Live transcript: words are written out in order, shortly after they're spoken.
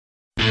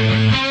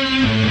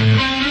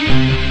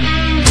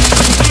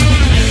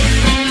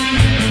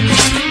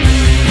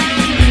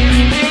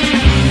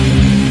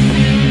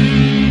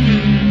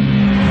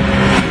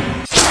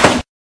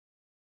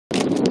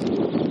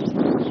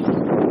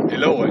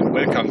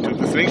welcome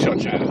to the Slingshot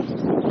Channel.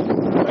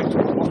 I'd like to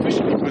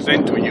officially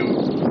present to you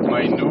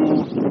my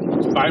new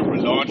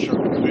spiral launcher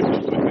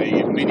equipped with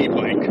a mini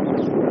bike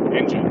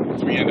engine,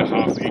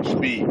 3.5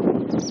 HP,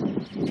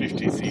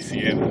 50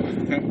 ccm.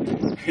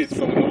 It's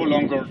so no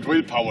longer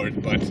drill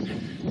powered but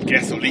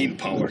gasoline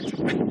powered.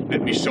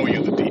 Let me show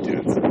you the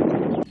details.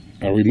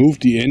 I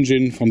removed the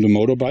engine from the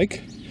motorbike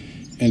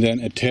and then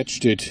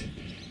attached it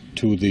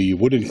to the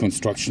wooden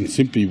construction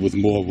simply with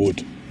more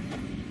wood.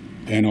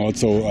 And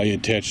also I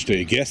attached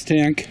a gas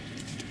tank.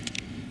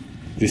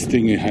 This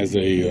thing has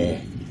a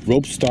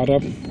rope starter.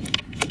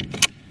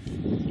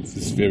 This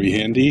is very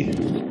handy.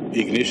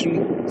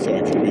 Ignition, so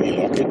I can really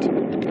lock it.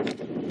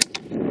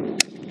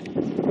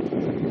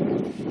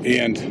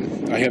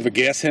 And I have a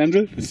gas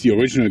handle. It's the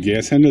original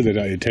gas handle that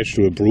I attached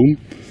to a broom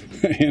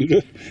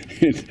handle.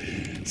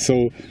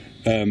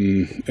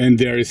 And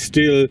there is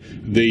still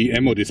the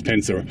ammo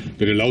dispenser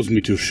that allows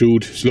me to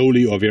shoot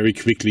slowly or very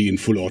quickly in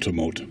full auto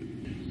mode.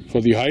 For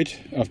the height,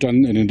 I've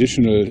done an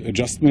additional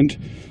adjustment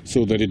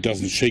so that it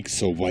doesn't shake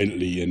so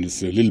violently and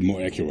is a little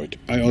more accurate.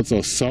 I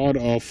also sawed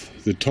off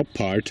the top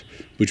part,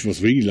 which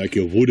was really like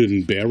a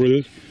wooden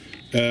barrel,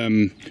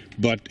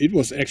 but it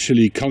was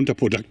actually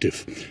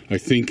counterproductive, I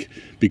think,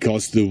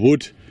 because the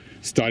wood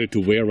started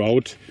to wear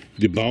out.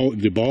 The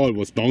ball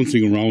was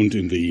bouncing around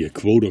in the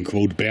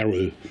quote-unquote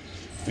barrel,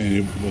 and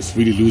it was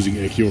really losing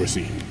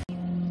accuracy.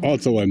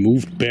 Also, I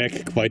moved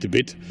back quite a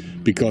bit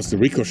because the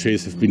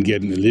ricochets have been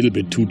getting a little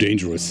bit too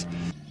dangerous.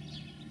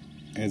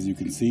 As you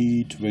can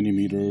see, 20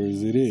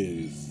 meters it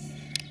is.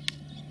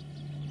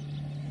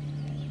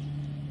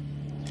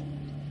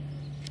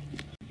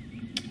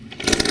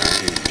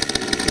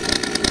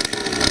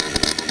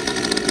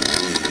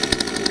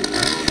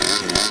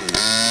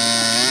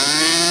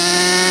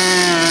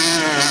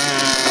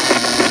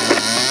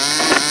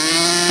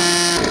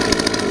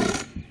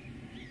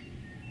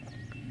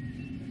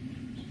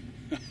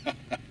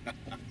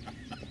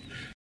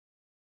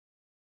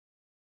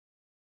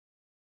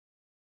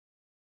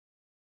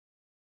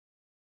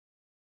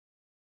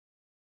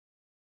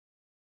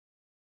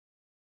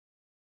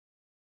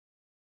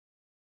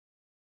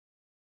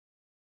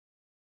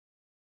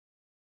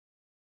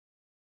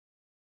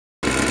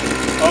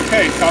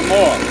 Okay, some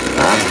more.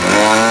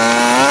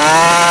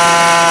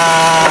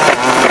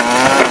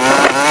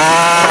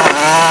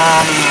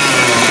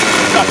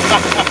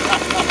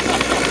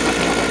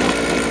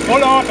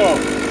 Full auto.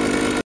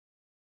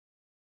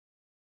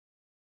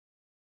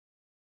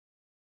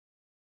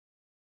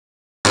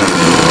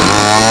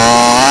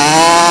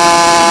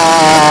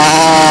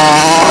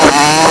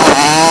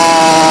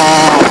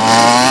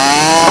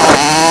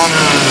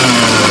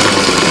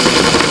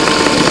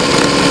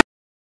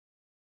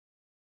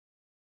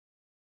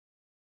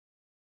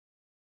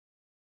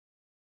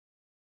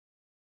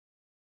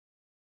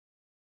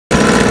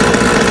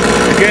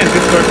 Again,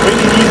 this works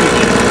really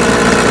easily.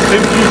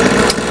 Simply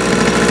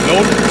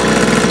load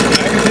the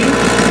magazine,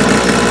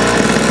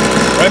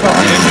 rev up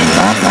the engine,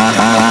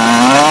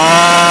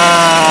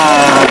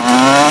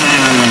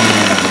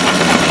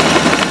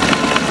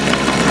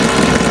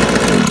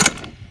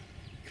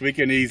 quick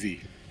and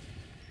easy.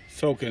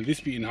 So can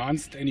this be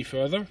enhanced any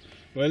further?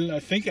 Well,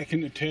 I think I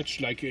can attach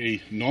like a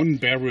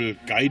non-barrel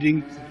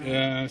guiding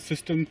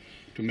system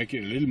to make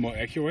it a little more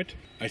accurate.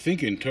 I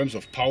think in terms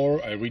of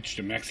power I reached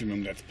the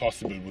maximum that's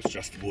possible with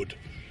just wood.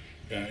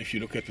 If you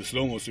look at the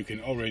slow-mos, you can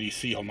already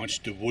see how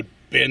much the wood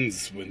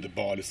bends when the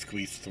ball is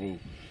squeezed through.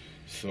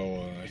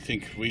 So I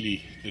think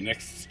really the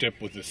next step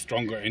with a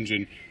stronger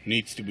engine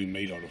needs to be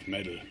made out of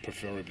metal,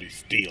 preferably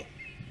steel.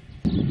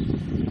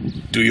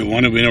 Do you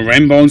want to win a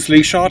Rambo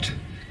slingshot,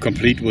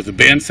 complete with a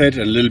band set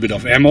and a little bit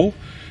of ammo?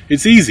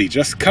 It's easy,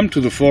 just come to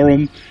the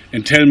forum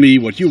and tell me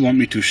what you want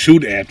me to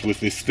shoot at with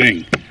this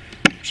thing.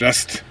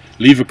 Just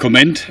leave a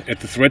comment at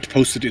the thread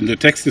posted in the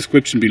text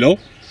description below,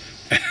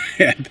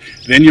 and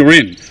then you're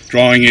in.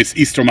 Drawing is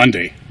Easter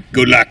Monday.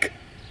 Good luck!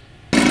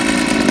 So,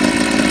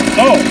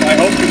 I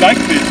hope you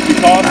liked this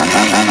because